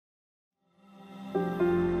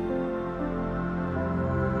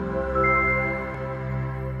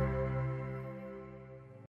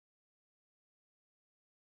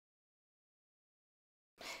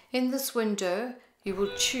In this window, you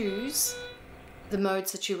will choose the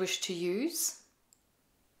modes that you wish to use.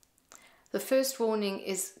 The first warning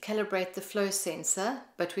is calibrate the flow sensor,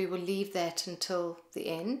 but we will leave that until the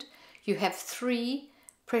end. You have 3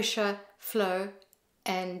 pressure, flow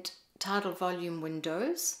and tidal volume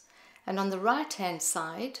windows, and on the right hand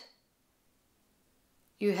side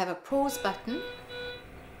you have a pause button,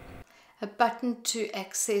 a button to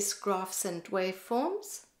access graphs and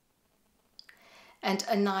waveforms, and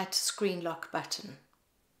a night screen lock button.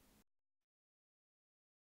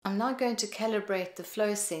 I'm now going to calibrate the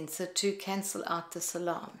flow sensor to cancel out this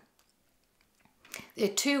alarm. There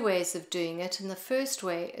are 2 ways of doing it, and the first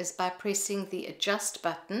way is by pressing the adjust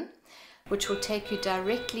button, which will take you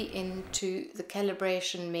directly into the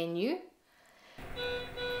calibration menu,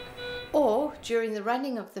 or during the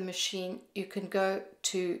running of the machine you can go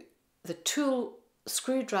to the tool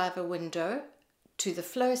screwdriver window to the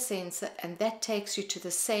flow sensor, and that takes you to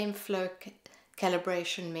the same flow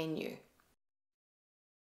calibration menu.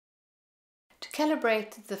 To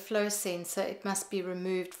calibrate the flow sensor, it must be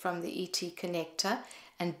removed from the ET connector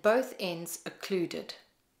and both ends occluded.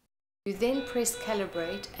 You then press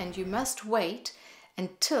calibrate and you must wait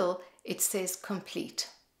until it says complete.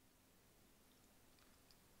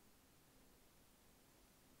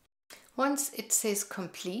 Once it says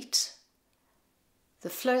complete, the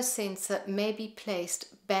flow sensor may be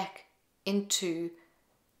placed back into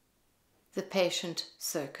the patient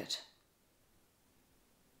circuit.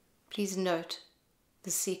 Please note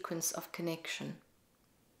the sequence of connection.